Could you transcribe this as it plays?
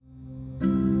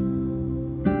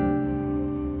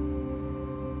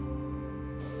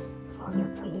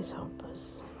please help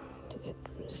us to get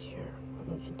through this year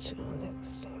and into the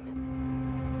next time.